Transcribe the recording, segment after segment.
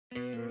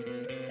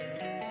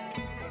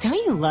Don't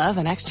you love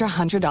an extra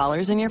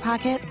 $100 in your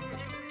pocket?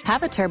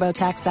 Have a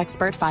TurboTax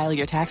expert file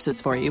your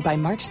taxes for you by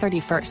March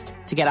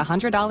 31st to get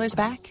 $100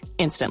 back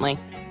instantly.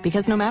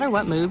 Because no matter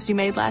what moves you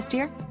made last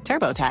year,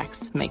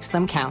 TurboTax makes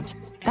them count.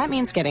 That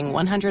means getting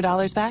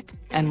 $100 back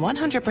and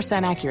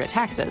 100% accurate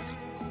taxes,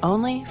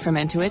 only from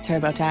Intuit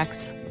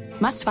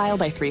TurboTax. Must file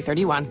by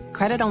 3/31.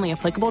 Credit only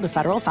applicable to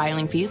federal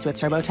filing fees with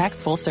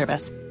TurboTax full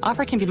service.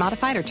 Offer can be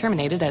modified or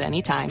terminated at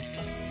any time.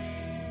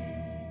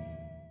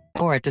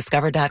 Or at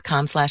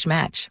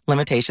discover.com/match.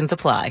 Limitations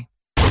apply.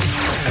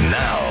 And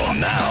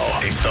now,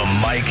 it's the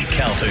Mike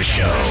Calta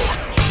Show.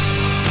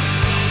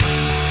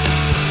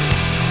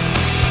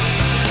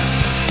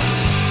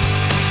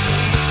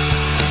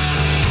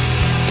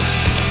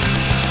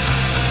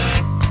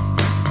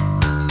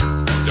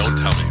 Don't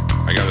tell me.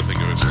 I gotta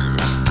think of a sing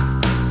this.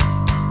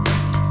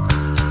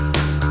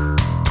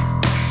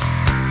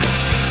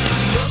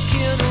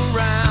 Looking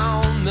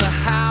around the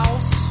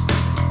house,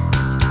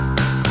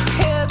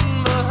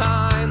 hidden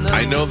behind the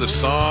I know the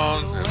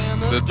song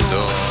and the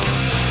door.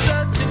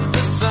 searching for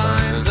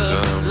signs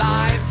of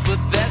life, but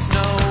there's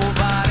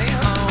nobody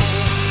home.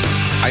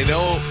 I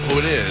know who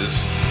it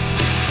is,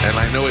 and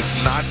I know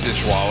it's not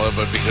Dishwalla,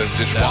 but because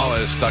Dishwalla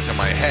is stuck in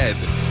my head,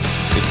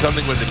 it's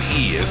something with an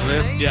E, isn't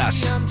it?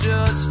 Yes. I'm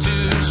just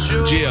too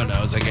sure. Gio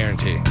knows, I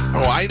guarantee.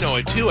 Oh, I know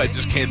it too. I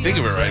just can't think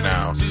of it right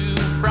now. Too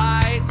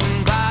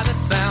frightened by the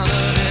sound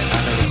of it.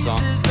 I know the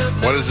song.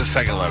 What is the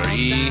second letter?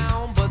 E?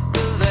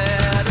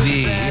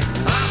 Z.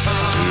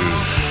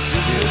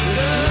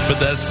 But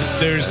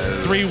there's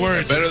three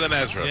words. Better than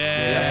Ezra.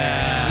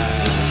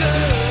 Yeah.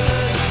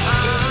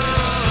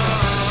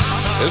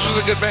 This was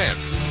a good band.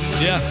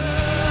 Yeah.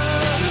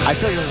 I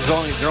feel like this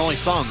was their only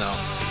song, though.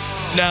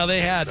 No, they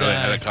had, They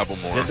had a couple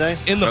more. Did they?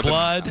 In the Nothing-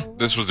 Blood.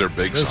 This was their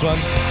big This song. one.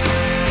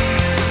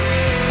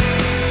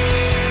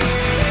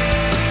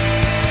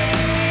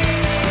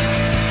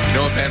 You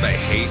know what band I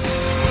hate?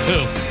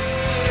 Who?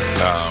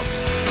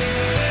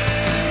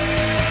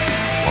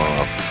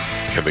 Well,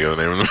 can't think of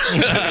the name of them.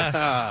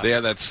 They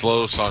had that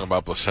slow song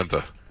about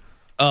placenta.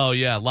 Oh,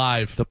 yeah,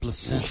 live. The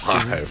placenta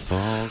Live.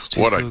 falls to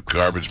What the a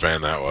garbage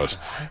band that was.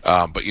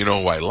 But you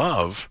know who I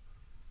love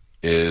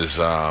is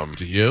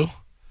Do you?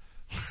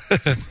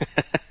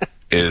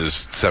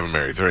 is 7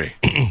 Mary 3.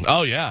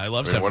 Oh, yeah, I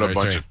love I mean, what a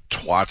bunch of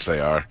twats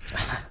they are.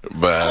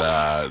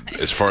 But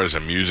as far as the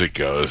music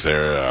goes,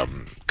 they're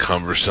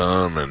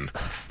cumbersome and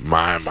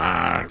my.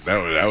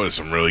 That was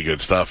some really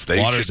good stuff.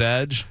 Water's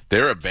Edge.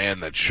 They're a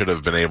band that should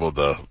have been able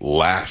to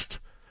last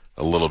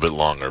a little bit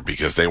longer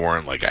because they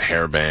weren't like a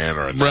hair band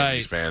or a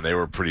 90s band. They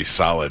were pretty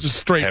solid. Just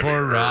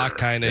straightforward heavy rock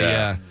kind of,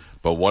 yeah.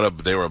 But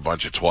they were a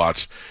bunch of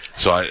twats.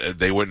 So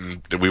we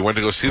went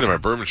to go see them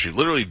at Bourbon Street.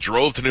 Literally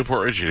drove to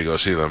Newport Richie to go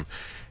see them.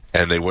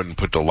 And they wouldn't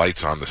put the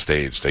lights on the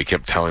stage. They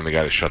kept telling the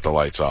guy to shut the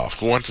lights off.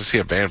 Who wants to see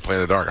a band play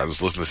in the dark? I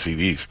just listen to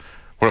CDs.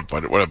 What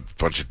a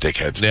bunch of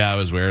dickheads. Yeah, it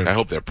was weird. I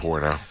hope they're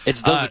poor now.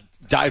 It's those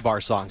dive bar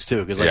songs,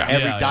 too, because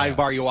every dive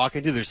bar you walk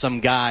into, there's some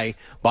guy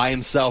by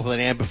himself with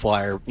an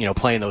amplifier,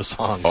 playing those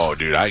songs. Oh,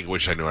 dude, I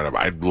wish I knew how to.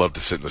 I'd love to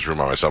sit in this room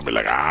by myself and be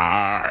like,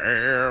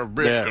 here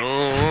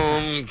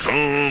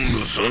come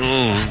the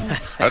sun.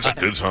 That's a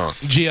good song.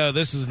 Gio,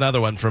 this is another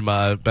one from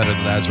Better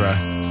Than Ezra.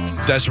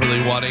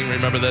 Desperately Wanting.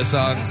 Remember this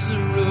song?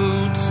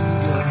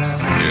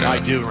 Yeah. I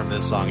do remember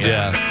this song,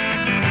 Yeah.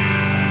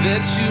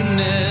 That you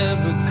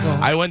never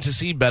call. I went to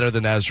see Better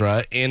Than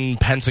Ezra in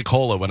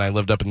Pensacola when I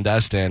lived up in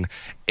Destin,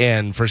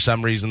 and for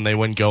some reason they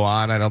wouldn't go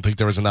on. I don't think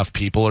there was enough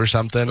people or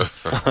something.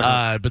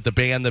 But the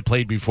band that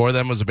played before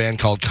them was a band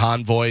called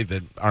Convoy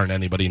that aren't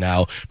anybody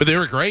now. But they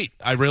were great.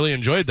 I really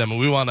enjoyed them, and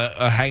we want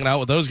to hang out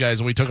with those guys,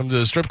 and we took them to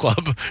the strip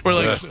club. We're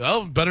like,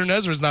 oh, Better Than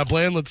Ezra's not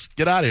playing. Let's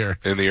get out of here.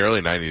 In the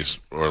early 90s,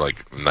 or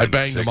like 96. I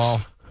banged them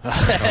all.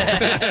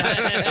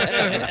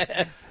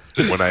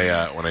 When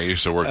I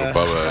used to work with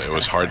Bubba, it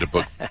was hard to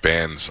book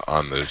bands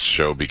on the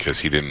show because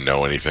he didn't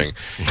know anything.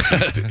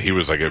 He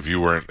was like, if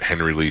you weren't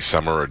Henry Lee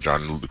Summer or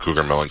John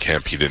Cougar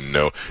Mellencamp, he didn't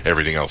know.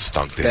 Everything else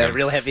stunk to him.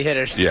 Real heavy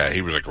hitters. Yeah,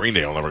 he was like, Green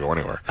Day will never go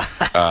anywhere.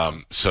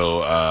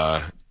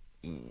 So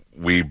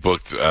we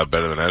booked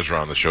Better Than Ezra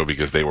on the show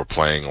because they were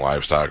playing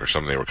Livestock or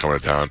something. They were coming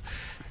to town.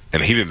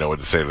 And he didn't know what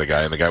to say to the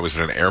guy. And the guy was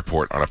in an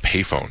airport on a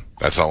payphone.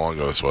 That's how long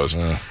ago this was.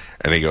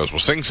 And he goes, well,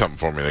 sing something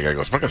for me. And the guy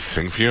goes, I'm not going to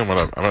sing for you. I'm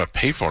going to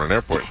payphone in an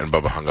airport. And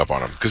Bubba hung up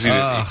on him because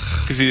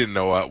he didn't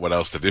know what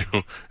else to do.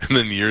 And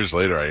then years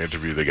later, I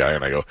interviewed the guy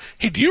and I go,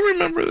 hey, do you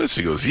remember this?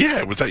 He goes,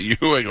 yeah, was that you?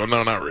 I go,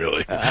 no, not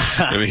really.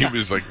 And he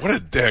was like, what a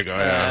dick. Oh,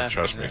 yeah,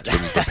 trust me. It's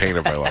been the pain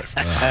of my life.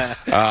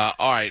 All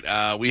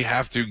right. We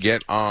have to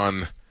get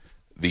on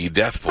the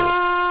death pool.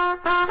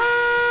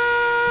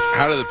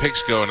 How do the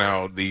picks go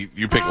now?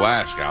 You pick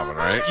last, Calvin,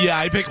 right? Yeah,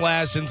 I picked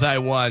last since I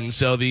won.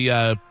 So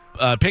the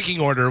picking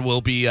order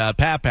will be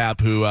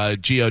Pap, who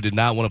Gio did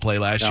not want to play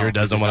last year,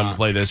 doesn't want him to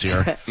play this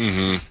year.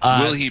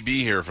 Will he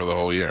be here for the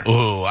whole year?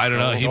 Oh, I don't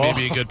know. He may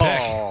be a good pick.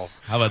 How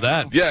about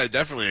that? Yeah,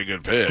 definitely a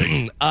good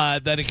pick.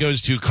 Then it goes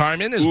to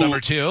Carmen as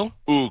number 2.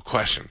 Ooh,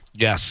 question.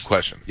 Yes.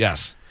 Question.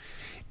 Yes.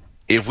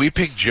 If we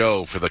pick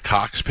Joe for the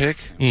Cox pick,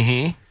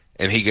 and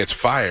and he gets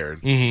fired,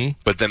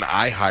 but then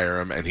I hire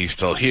him and he's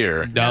still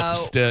here.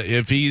 Nope.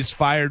 If he's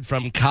fired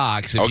from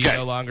Cox, if he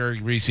no longer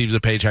receives a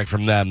paycheck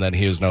from them, then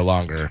he is no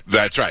longer.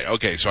 That's right.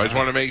 Okay, so I just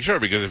want to make sure,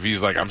 because if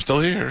he's like, I'm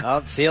still here.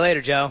 Oh, see you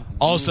later, Joe.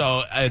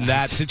 Also, in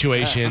that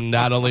situation,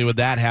 not only would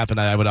that happen,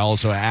 I would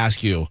also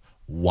ask you,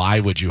 why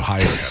would you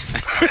hire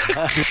him?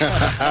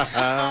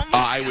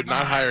 I would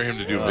not hire him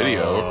to do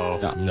video.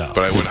 No.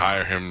 But I would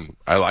hire him.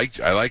 I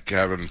like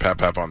having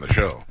Pap on the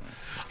show.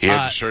 He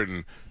has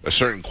a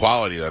certain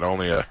quality that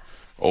only a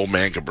old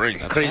man could bring.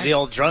 Crazy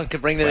old drunk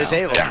could bring to the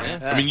table.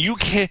 Yeah. I mean, you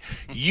can't.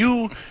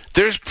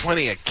 There's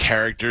plenty of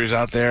characters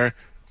out there.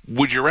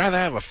 Would you rather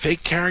have a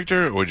fake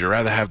character, or would you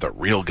rather have the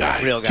real guy?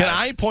 Can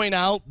I point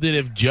out that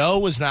if Joe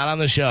was not on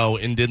the show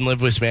and didn't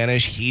live with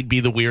Spanish, he'd be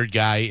the weird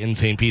guy in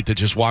St. Pete that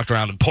just walked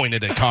around and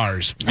pointed at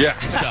cars. Yeah.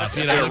 And stuff.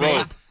 You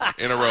know,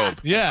 in a robe.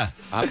 Yeah.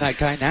 I'm that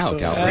guy now,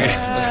 Calta.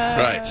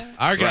 Right.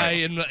 Our guy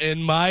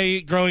in my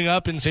growing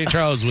up in St.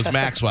 Charles was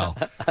Maxwell.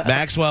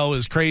 Maxwell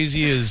was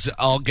crazy as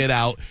all get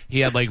out.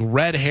 He had like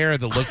red hair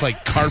that looked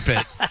like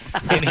carpet.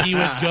 And he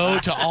would go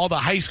to all the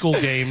high school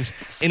games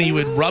and he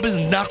would rub his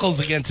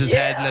knuckles against his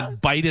head and then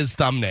bite his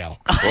thumbnail.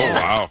 Oh,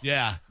 wow.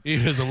 Yeah. He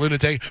was a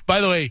lunatic.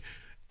 By the way,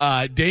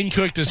 Dane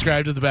Cook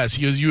described it the best.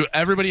 He goes,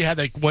 everybody had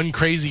like one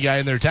crazy guy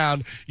in their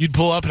town. You'd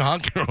pull up and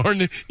honk your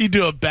horn. He'd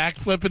do a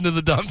backflip into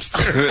the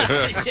dumpster.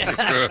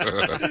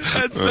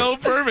 That's so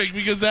perfect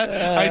because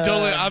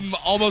I'm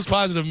almost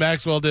positive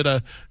Maxwell did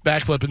a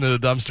backflip into the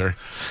dumpster.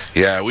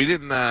 Yeah, we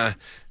didn't.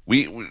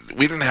 We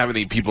didn't have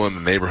any people in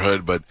the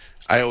neighborhood, but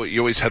you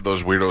always had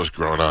those weirdos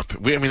growing up.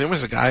 There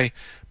was a guy.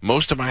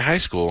 Most of my high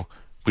school,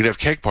 we'd have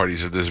cake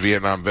parties at this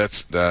Vietnam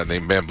vet's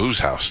named Bamboo's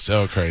house.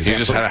 So crazy. He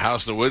just had a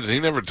house in the woods. He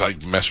never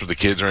messed with the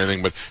kids or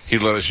anything, but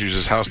he'd let us use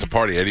his house to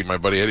party. Eddie, my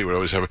buddy Eddie, would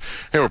always have,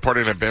 hey, we're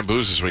partying at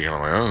Bamboo's this weekend.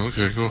 I'm like,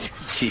 oh, okay,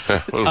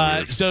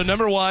 cool. So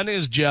number 1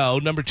 is Joe.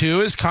 Number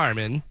 2 is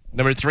Carmen.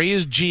 Number 3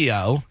 is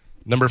Gio.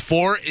 Number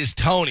 4 is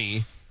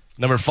Tony.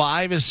 Number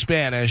 5 is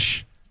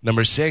Spanish.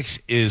 Number 6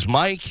 is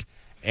Mike.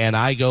 And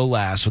I go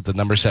last with the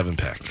number 7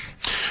 pick.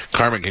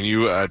 Carmen, can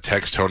you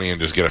text Tony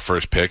and just get a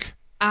first pick?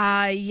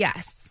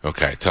 Yes.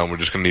 Okay, tell him we're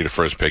just going to need a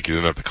first pick. You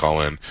didn't have to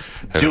call in.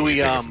 Do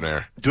we want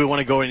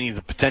to go into any of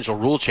the potential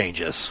rule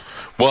changes?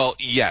 Well,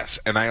 yes,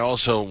 and I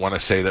also want to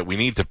say that we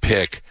need to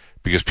pick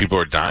because people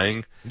are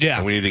dying. Yeah.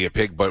 And we need to get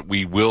picked, but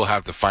we will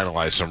have to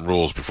finalize some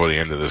rules before the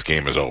end of this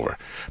game is over.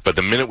 But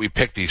the minute we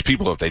pick these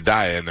people, if they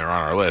die and they're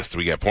on our list,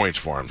 we get points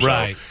for them.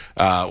 Right.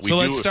 So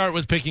let's start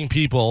with picking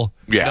people.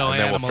 Yeah, no and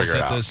then animals we'll figure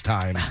it out this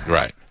time.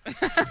 Right. All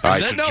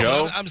right, so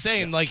Joe? I'm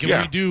saying, like, if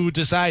we do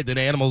decide that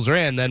animals are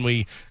in, then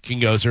we can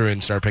go through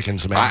and start picking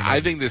some animals. I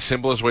think the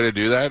simplest way to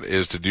do that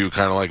is to do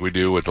kind of like we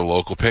do with the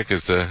local pick,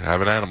 is to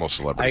have an animal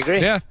celebrity. I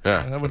agree. Yeah.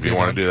 Yeah. If you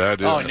want to do that,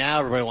 do that. Now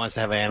everybody wants to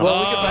have animals. Well,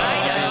 we can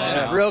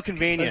I don't. Real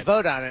convenient. Let's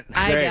vote on it.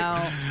 I Great.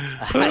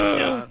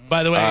 don't.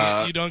 By the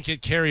way, you don't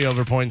get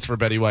carryover points for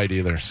Betty White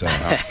either. So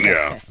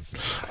Yeah.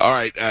 All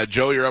right,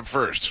 Joe, you're up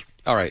first.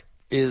 All right.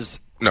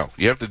 No,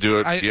 you have to do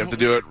it. You have to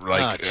do it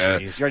like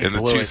jeez, you already in the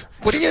blew it.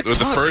 What are you with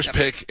the talking first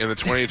about? pick in the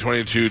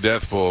 2022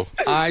 Death Pool.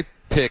 I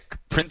pick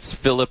Prince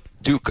Philip,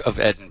 Duke of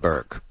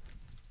Edinburgh.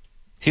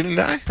 He didn't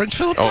die. Prince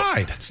Philip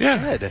died.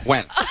 Yeah.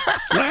 When? When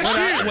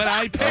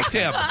I picked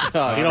him.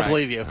 You don't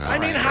believe you. I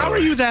mean, how are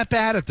you that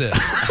bad at this?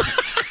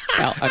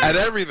 Well, At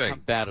everything. I'm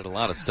bad at a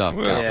lot of stuff.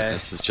 Well, Calvin. yeah.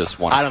 This is just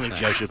one. I don't think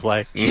Joe should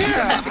play.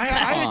 Yeah,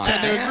 I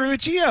tend to agree with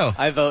Gio.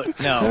 I vote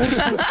no.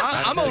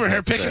 I'm over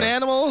here picking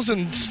animals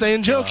and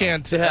saying Joe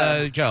can't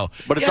go.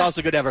 But it's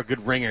also good to have a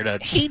good ringer to.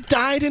 He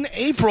died in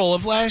April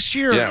of last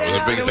year. Yeah, it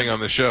was a big thing on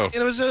the show.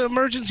 It was an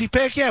emergency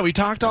pick. Yeah, we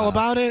talked all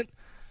about it.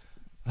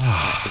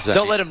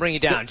 Don't let him bring you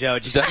down, Joe.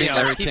 Does that mean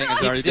Larry King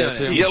is already dead,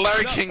 too? Yeah,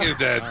 Larry King is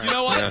dead. You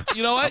know what? Yeah.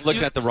 You know what? I'm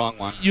looking at the wrong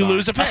one. You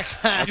lose a pick.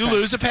 You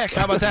lose a pick.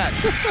 How about that?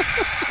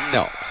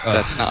 No,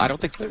 that's not. I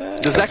don't think.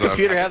 Does that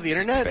computer have the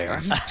internet?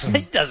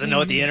 He doesn't know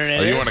what the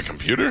internet Are is. you on a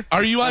computer?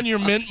 Are you on your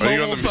Mint Are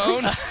you on mobile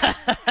phone?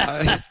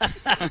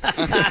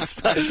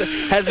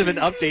 Hasn't been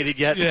updated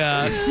yet.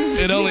 Yeah.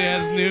 It only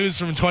has news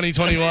from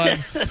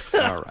 2021.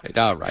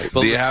 All right.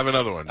 Well, Do you have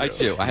another one, Joe? I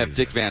do. I have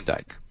Dick Van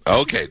Dyke.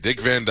 Okay, Dick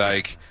Van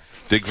Dyke.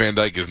 Dick Van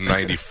Dyke is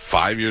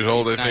 95 years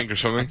old, I think, or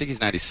something. I think he's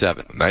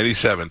 97.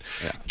 97.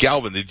 Yeah.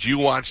 Galvin, did you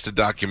watch the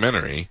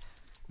documentary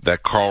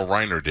that Carl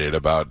Reiner did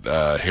about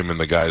him and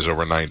the guys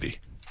over 90?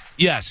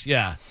 Yes,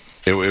 yeah.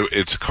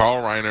 It's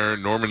Carl Reiner,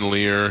 Norman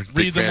Lear, Dick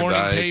Read the Van morning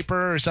Dyke.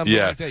 paper or something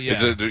like that.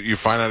 Yeah. You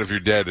find out if you're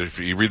dead. If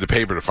you read the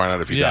paper to find out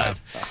if you Yeah.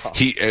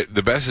 died.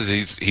 The best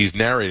is he's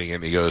narrating it.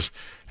 And he goes,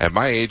 "At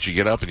my age, you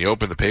get up and you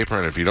open the paper,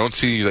 and if you don't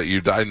see that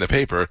you died in the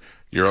paper,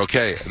 you're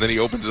okay." And then he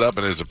opens it up,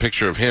 and there's a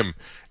picture of him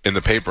in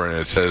the paper, and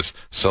it says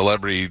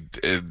celebrity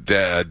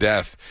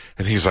death,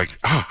 and he's like,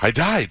 "Oh, I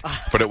died,"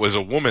 but it was a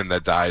woman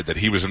that died that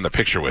he was in the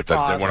picture with.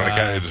 That one of the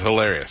guys. It was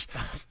hilarious.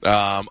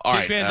 All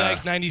right, Dick Van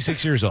Dyke,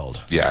 96 years old.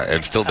 yeah,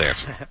 and still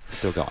dancing.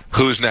 Still going.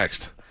 Who's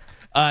next?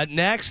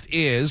 Next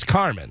is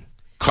Carmen.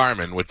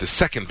 Carmen, with the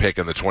second pick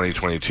in the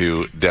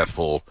 2022 Death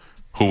Pool.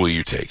 Who will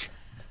you take?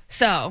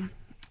 So,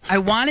 I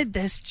wanted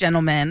this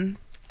gentleman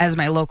as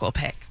my local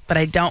pick, but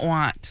I don't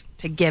want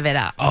to give it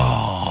up.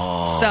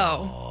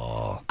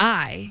 So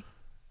I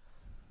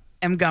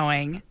am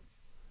going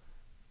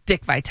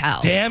Dick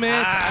Vitale. Damn it.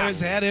 I was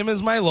had him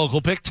as my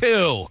local pick,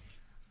 too.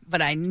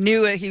 But I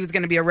knew he was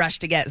going to be a rush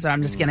to get, so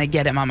I'm just going to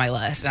get him on my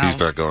list. He's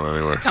not going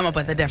anywhere. Come up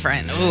with a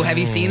different. Ooh, have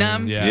you seen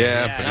him?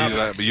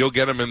 Yeah, but you'll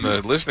get him in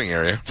the listening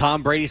area.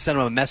 Tom Brady sent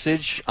him a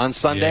message on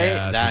Sunday.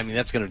 Yeah,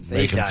 that's going to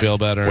make him feel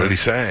better. What did he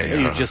say?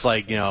 He was just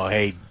like,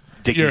 hey,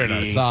 Dickie You're in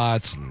D. our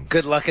thoughts.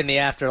 Good luck in the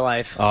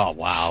afterlife. Oh,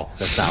 wow.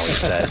 That's not what he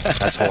said.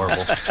 That's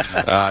horrible.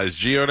 Is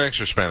Gio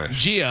next or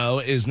Spanish?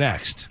 Gio is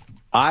next.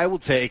 I will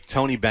take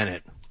Tony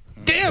Bennett.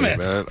 Damn it.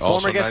 Also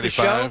Former guest of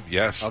the 95? show?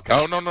 Yes. Okay.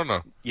 Oh,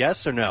 no.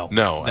 Yes or no?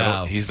 No,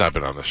 No. he's not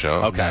been on the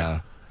show. Okay.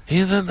 No. He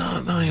was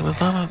not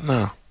on.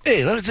 No.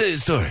 Hey, let me tell you a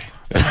story.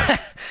 No.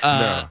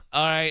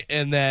 All right,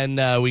 and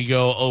then we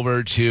go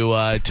over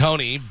to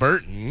Tony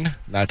Burton,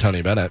 not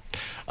Tony Bennett.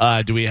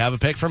 Do we have a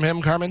pick from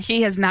him, Carmen?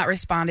 He has not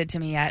responded to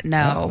me yet.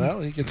 No.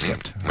 Well, he gets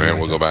skipped. All right,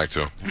 we'll go back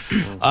to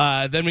him.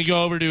 Then we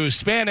go over to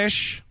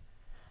Spanish.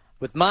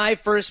 With my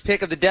first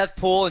pick of the death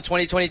pool in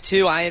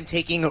 2022, I am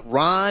taking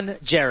Ron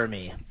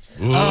Jeremy.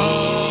 Ooh,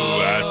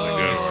 that's a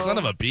good one. Son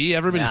of a bee.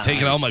 Everybody's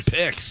taking all my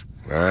picks.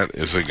 That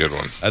is a good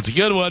one. That's a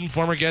good one.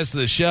 Former guest of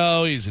the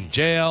show. He's in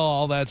jail,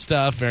 all that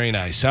stuff. Very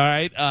nice. All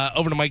right,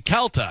 over to Mike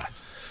Calta.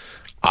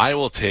 I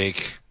will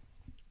take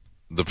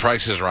The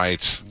Price is Right,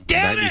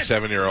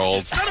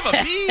 97-year-old Son of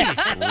a bee.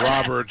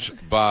 Robert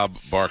Bob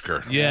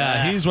Barker.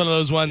 Yeah, he's one of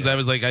those ones I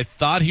was like, I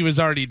thought he was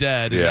already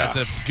dead. Yeah. That's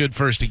a good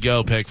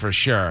first-to-go pick for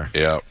sure.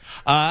 Yep.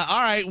 All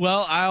right,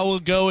 well, I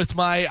will go with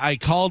I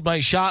called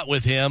my shot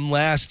with him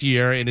last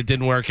year, and it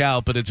didn't work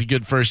out, but it's a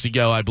good first to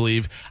go, I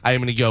believe. I am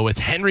going to go with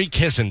Henry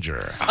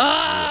Kissinger.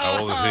 How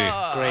old is he?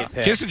 Great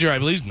pick. Kissinger, I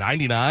believe, is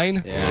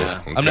 99.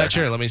 Yeah. Okay. I'm not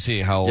sure. Let me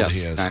see how old Yes, he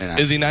is. 99.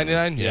 Is he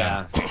 99?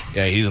 Yeah.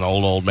 Yeah, he's an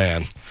old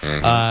man.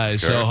 Mm-hmm.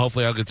 So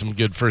hopefully I'll get some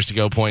good first to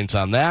go points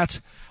on that.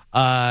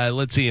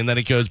 Let's see, and then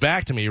it goes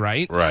back to me,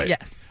 right? Right.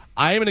 Yes.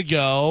 I am going to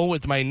go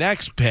with my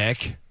next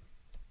pick,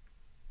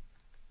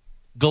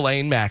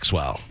 Ghislaine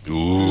Maxwell.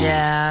 Ooh.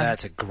 Yeah.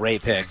 That's a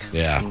great pick.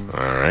 Yeah.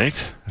 All right.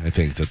 I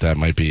think that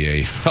might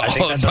be think that's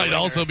it a might winner.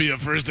 also be a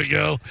first to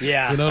go.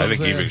 Yeah. You know what I I'm think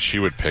saying? even she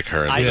would pick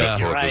her in I the think death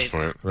you're pool at right. this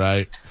point.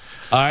 Right.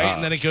 All right,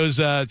 and then it goes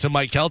to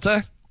Mike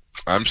Kelta.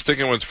 I'm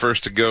sticking with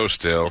first to go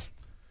still.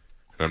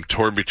 And I'm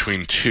torn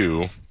between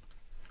two,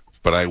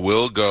 but I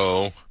will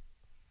go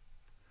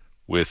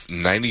with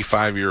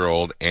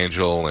 95-year-old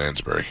Angela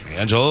Lansbury.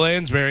 Angela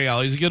Lansbury,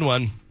 always a good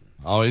one.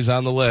 Always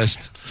on the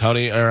list.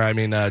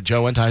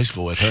 Joe went to high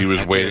school with her. She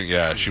was waiting.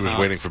 Yeah, she was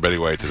waiting for Betty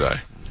White to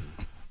die.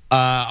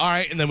 All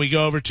right, and then we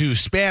go over to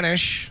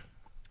Spanish.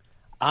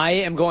 I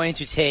am going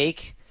to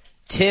take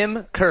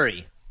Tim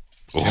Curry.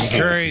 Tim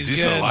Curry's he's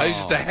good. alive,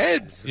 just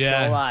ahead.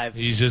 Yeah, alive.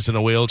 he's just in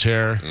a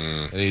wheelchair,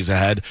 and he's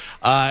ahead.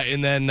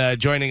 And then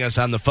joining us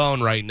on the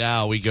phone right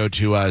now, we go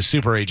to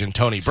Super Agent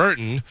Tony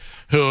Burton,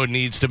 who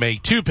needs to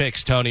make two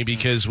picks, Tony,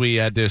 because we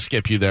had to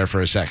skip you there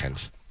for a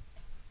second.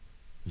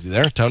 Is he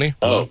there, Tony?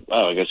 Oh,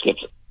 I got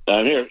skipped.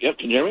 I'm here. Yep,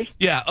 can you hear me?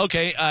 Yeah,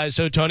 okay.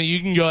 So, Tony, you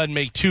can go ahead and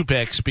make two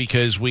picks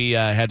because we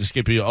had to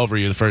skip you over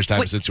you the first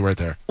time since you weren't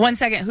there. 1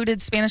 second. Who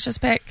did Spanish's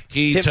pick?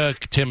 He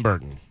took Tim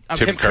Burton.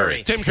 Tim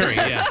Curry. Tim Curry,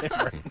 yeah.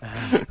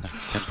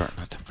 Tim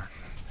Burton.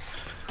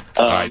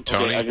 All right,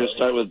 Tony. Okay, I'm going to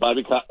start with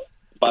Bobby Cox.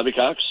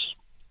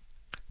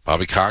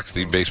 Bobby Cox,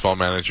 the baseball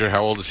manager.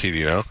 How old is he? Do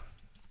you know?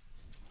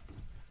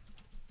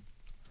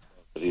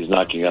 He's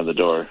knocking on the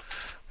door.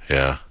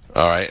 Yeah.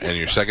 All right, and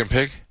your second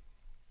pick?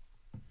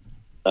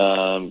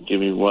 Give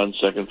me 1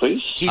 second,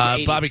 please. He's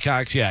 80. Bobby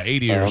Cox,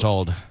 80 years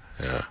old.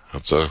 Yeah,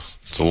 it's a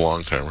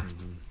long termer.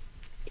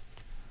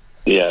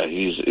 Yeah,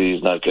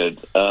 he's not good.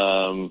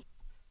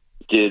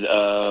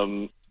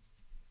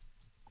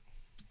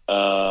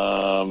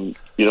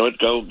 You know what?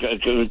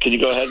 Can you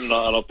go ahead and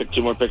I'll pick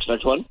two more picks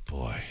next one?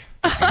 Boy.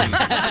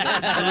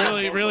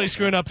 really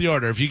screwing up the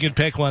order. If you could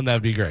pick one, that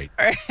would be great.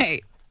 All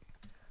right.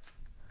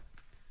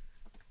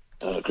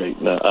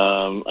 Great. No,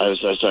 I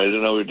was sorry. I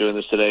didn't know we were doing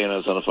this today, and I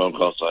was on a phone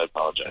call, so I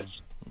apologize.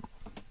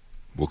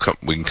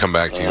 We can come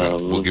back to you.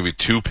 We'll give you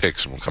two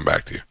picks, and we'll come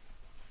back to you.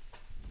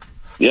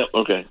 Yep.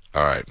 Okay.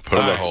 All right. Put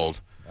it on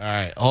hold. All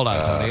right. Hold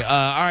on, Tony.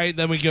 All right.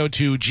 Then we go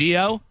to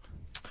Gio.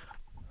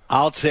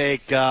 I'll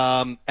take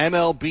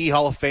MLB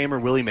Hall of Famer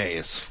Willie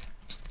Mays.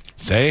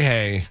 Say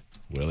hey,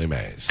 Willie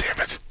Mays. Damn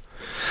it.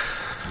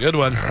 Good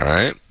one. All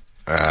right.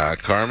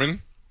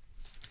 Carmen?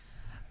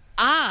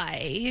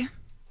 I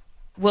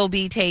will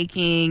be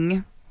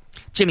taking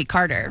Jimmy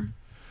Carter.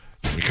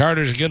 Jimmy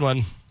Carter's a good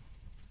one.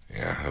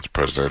 Yeah, that's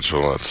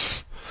presidential.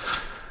 That's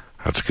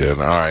good.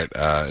 All right.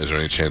 Is there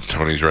any chance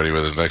Tony's ready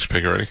with his next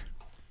pick already?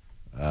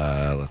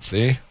 Let's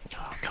see.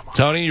 Come on.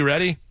 Tony, you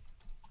ready?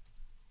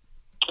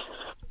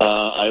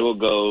 I will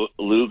go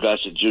Lou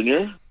Gossett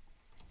Jr.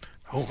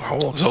 How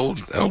old's old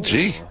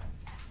LG?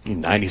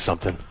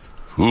 90-something.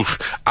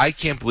 Oof. I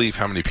can't believe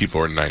how many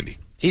people are 90.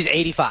 He's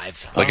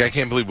 85. I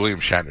can't believe William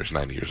Shatner's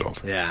 90 years old.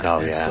 Yeah. Oh,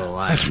 that's yeah. still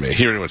alive. That's me.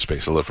 He don't want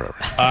space to live forever.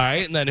 All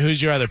right. And then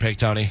who's your other pick,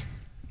 Tony?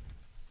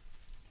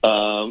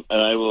 And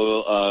I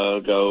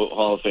will go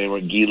Hall of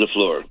Famer Guy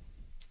Lafleur.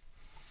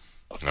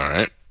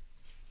 right.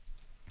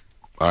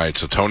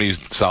 So Tony's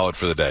solid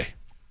for the day.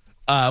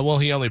 Well,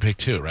 he only picked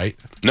 2, right?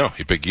 No,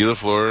 he picked Guy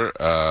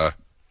Lafleur,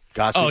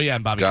 Gossett. Oh, yeah,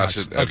 and Bobby Cox.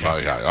 Gossett, and Okay.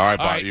 Bobby Cox. All right,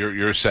 Bob, right.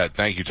 You're set.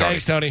 Thank you, Tony.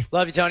 Thanks, Tony.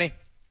 Love you, Tony.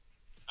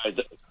 All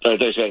right,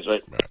 thanks, guys.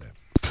 Right.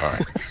 All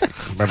right.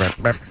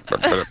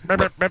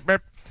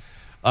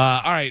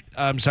 All right.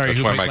 I'm sorry. That's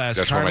Who why picked last?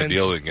 that's why my Carmen's?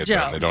 deal didn't get Joe.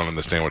 done. They don't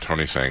understand what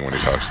Tony's saying when he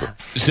talks to them.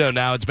 So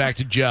now it's back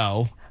to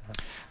Joe.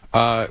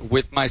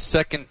 With my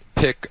second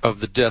pick of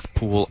the death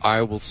pool,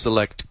 I will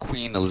select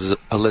Queen Elizabeth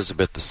II.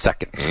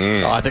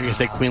 Oh, I thought you were going to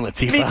say Queen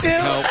Latifah. Me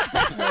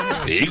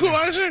too. The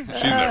Equalizer?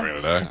 She's never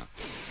going to die.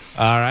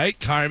 All right,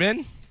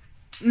 Carmen.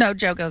 No,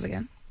 Joe goes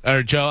again.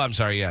 Or Joe, I'm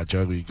sorry. Yeah,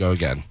 Joe, we go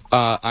again.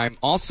 I'm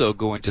also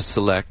going to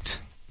select...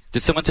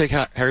 Did someone take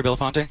Harry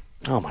Belafonte?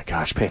 Oh, my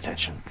gosh. Pay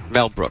attention.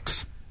 Mel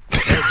Brooks.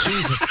 Oh,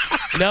 Jesus.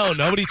 No,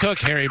 nobody took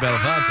Harry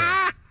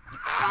Belafonte.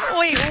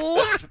 Wait,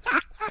 what?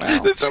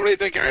 Did somebody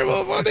take Harry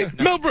Belafonte?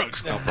 Mel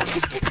Brooks.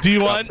 Do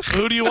you want?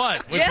 Who do you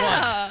want? Which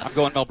Yeah. I'm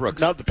going Mel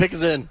Brooks. No, the pick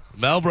is in. one?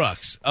 Mel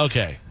Brooks.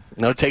 Okay.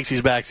 No takesies,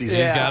 backsies. He's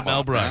got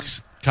Mel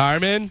Brooks.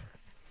 Carmen?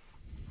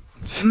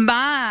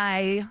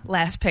 My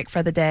last pick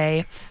for the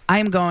day,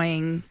 I'm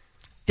going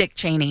Dick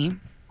Cheney.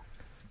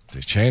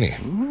 Dick Cheney. All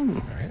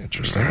right,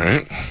 interesting. All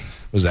right.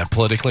 Was that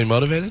politically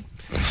motivated?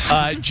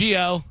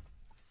 Gio,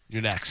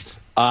 you're next.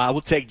 I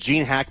will take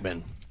Gene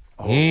Hackman,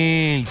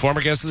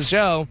 Former guest of the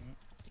show.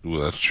 Ooh,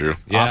 that's true.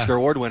 Yeah. Oscar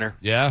Award winner.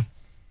 Yeah.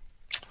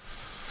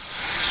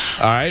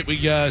 All right, we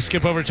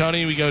skip over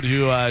Tony. We go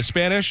to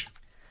Spanish.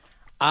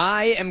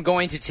 I am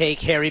going to take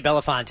Harry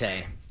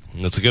Belafonte.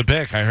 That's a good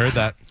pick. I heard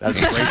that. That's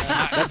a great.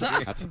 That's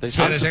what they I'm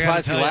Spanish, I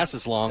gotta surprised he tell you. lasts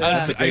this long.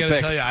 That's a I great got to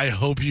pick. tell you, I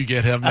hope you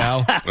get him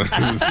now.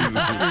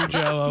 Screw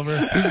Joe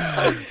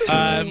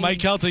over. Mike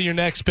Calta, your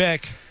next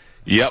pick.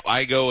 Yep,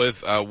 I go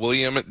with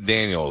William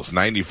Daniels,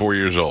 94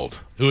 years old.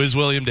 Who is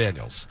William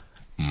Daniels?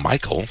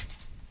 Michael.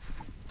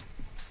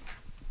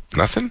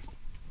 Nothing?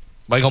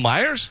 Michael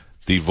Myers?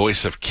 The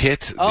voice of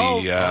Kit. Oh,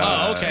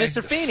 okay.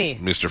 Mr. Feeney.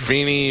 Mr.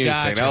 Feeney,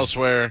 Gotcha. St.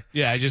 Elsewhere.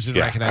 Yeah, I just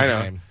didn't recognize I the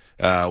know. name.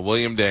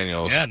 William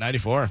Daniels, Yeah,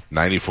 94.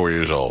 94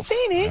 years old.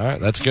 Feeney. All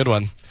right, that's a good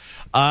one.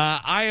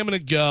 I am going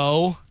to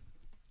go.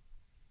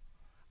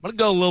 I'm going to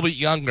go a little bit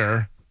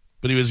younger,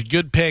 but he was a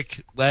good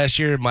pick last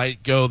year.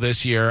 Might go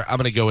this year. I'm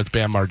going to go with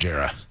Bam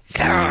Margera.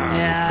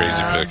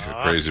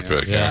 Yeah. Crazy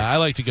pick. Yeah, I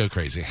like to go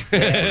crazy.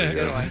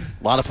 A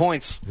lot of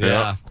points.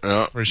 Yeah,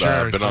 Yeah. for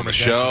sure. Been on the Former guest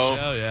show.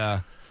 of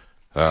the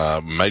yeah.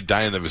 Might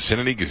die in the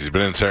vicinity because he's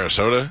been in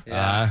Sarasota.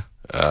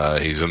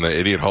 He's in the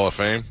Idiot Hall of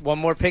Fame. One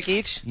more pick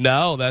each?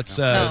 No, that's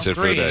That's it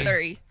for the day.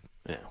 3.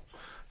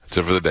 That's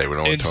it for the day. We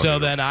don't And want so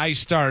then I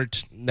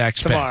start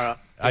next Tomorrow.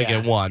 pick. I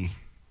get one.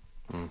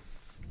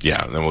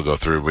 Yeah, and then we'll go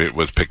through.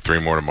 Let's pick 3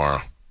 more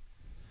tomorrow.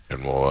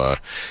 And we'll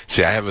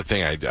see. I have a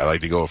thing. I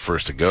like to go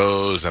first to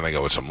goes, then I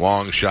go with some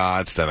long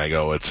shots, then I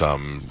go with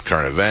some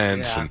current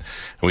events, and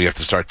we have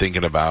to start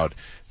thinking about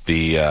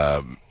the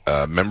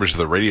members of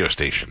the radio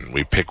station.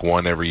 We pick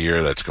one every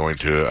year that's going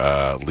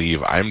to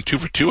leave. I'm 2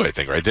 for 2, I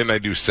think. Right? Didn't I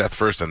do Seth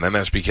first and then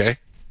SBK?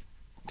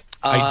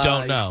 I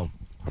don't know.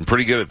 I'm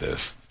pretty good at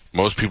this.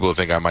 Most people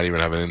think I might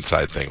even have an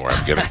inside thing where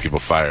I'm getting people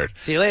fired.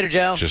 See you later,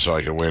 Joe. Just so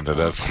I can win the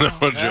death.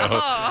 No, Joe.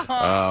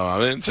 I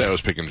didn't say I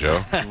was picking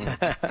Joe.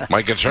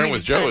 My concern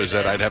with Joe is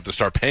that I'd have to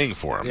start paying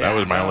for him. That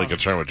was my only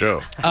concern with Joe.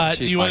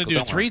 Do you want to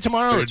do 3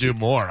 tomorrow or do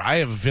more? I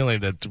have a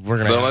feeling that we're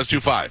going to. So let's do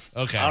 5.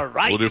 Okay. All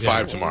right. We'll do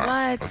 5 tomorrow.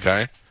 What?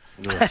 Okay?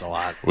 That's a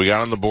lot. We got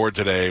on the board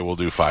today. We'll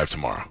do 5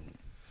 tomorrow.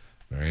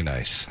 Very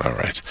nice. All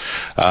right.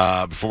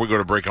 Before we go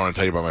to break, I want to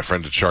tell you about my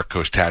friends at Shark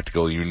Coast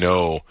Tactical. You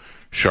know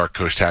Shark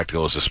Coast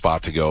Tactical is the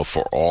spot to go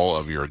for all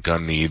of your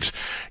gun needs,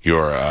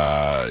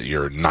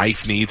 your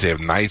knife needs. They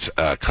have nice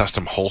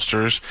custom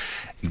holsters.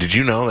 Did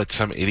you know that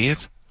some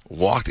idiot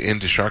walked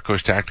into Shark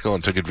Coast Tactical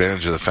and took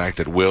advantage of the fact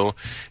that Will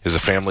is a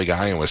family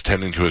guy and was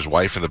tending to his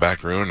wife in the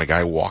back room, and the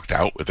guy walked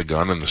out with a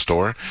gun in the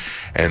store?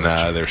 And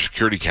their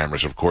security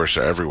cameras, of course,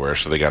 are everywhere,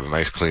 so they got a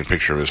nice clean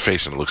picture of his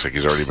face, and it looks like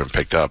he's already been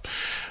picked up.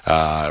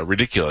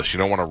 Ridiculous. You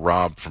don't want to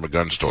rob from a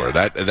gun store.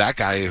 That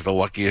guy is the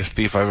luckiest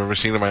thief I've ever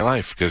seen in my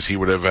life, because he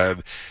would have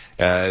had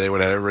they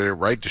would have every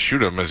right to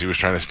shoot him as he was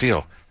trying to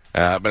steal.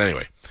 But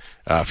anyway,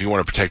 if you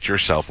want to protect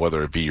yourself,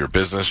 whether it be your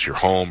business, your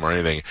home, or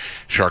anything,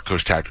 Shark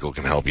Coast Tactical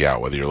can help you out.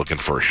 Whether you're looking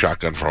for a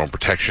shotgun for home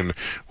protection,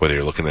 whether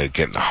you're looking at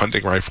getting a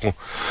hunting rifle,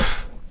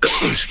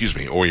 excuse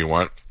me, or you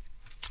want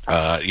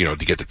to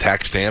get the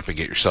tax stamp and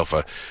get yourself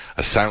a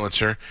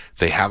silencer.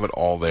 They have it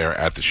all there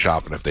at the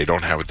shop, and if they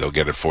don't have it, they'll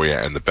get it for you.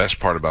 And the best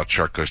part about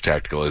Shark Coast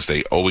Tactical is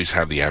they always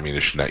have the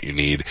ammunition that you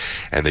need,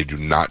 and they do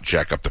not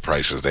jack up the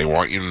prices. They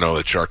want you to know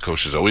that Shark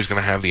Coast is always going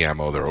to have the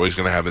ammo, they're always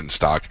going to have it in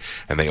stock,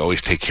 and they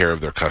always take care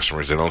of their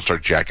customers. They don't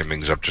start jacking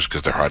things up just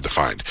because they're hard to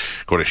find.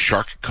 Go to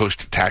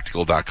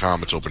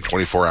sharkcoasttactical.com. It's open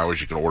 24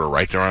 hours. You can order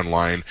right there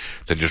online,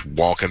 then just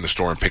walk in the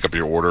store and pick up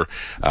your order.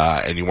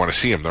 And you want to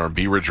see them. They're on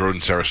Bee Ridge Road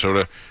in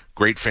Sarasota.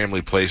 Great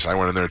family place. I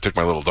went in there and took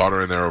my little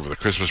daughter in there over the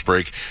Christmas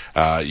break.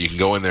 You can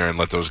go in there and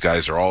let those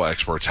guys, they're all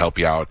experts, help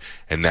you out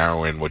and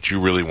narrow in what you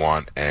really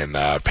want and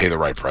pay the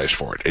right price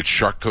for it. It's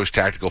Shark Coast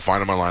Tactical.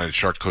 Find them online at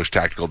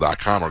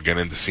sharkcoasttactical.com or get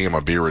in to see them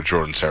on Bee Ridge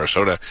Road in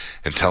Sarasota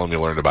and tell them you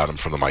learned about them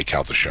from the Mike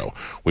Calta Show.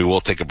 We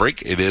will take a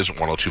break. It is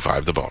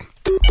 102.5 The Bone.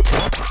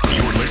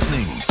 You're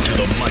listening to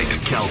the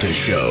Mike Calta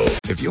Show.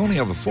 If you only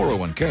have a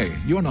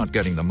 401k, you're not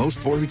getting the most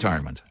for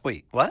retirement.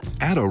 Wait, what?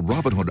 Add a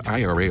Robinhood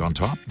IRA on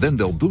top, then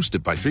they'll boost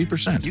it by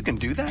 3%. You can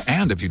do that?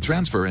 And if you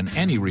transfer in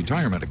any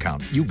retirement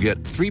account, you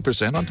get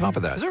 3% on top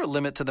of that. Is there a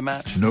limit to the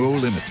match? No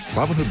limit.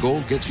 Robinhood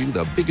Gold gets you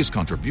the biggest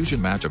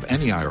contribution match of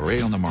any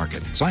IRA on the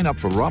market. Sign up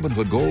for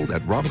Robinhood Gold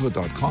at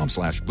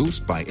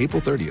Robinhood.com/boost by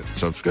April 30th.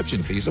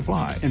 Subscription fees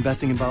apply.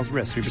 Investing involves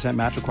risk. 3%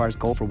 match requires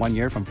gold for 1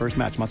 year from first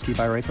match. Must keep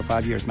IRA for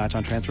 5 years. Match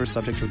on transfers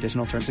subject to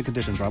additional terms and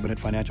conditions. Robinhood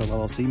Financial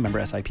LLC, member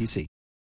SIPC.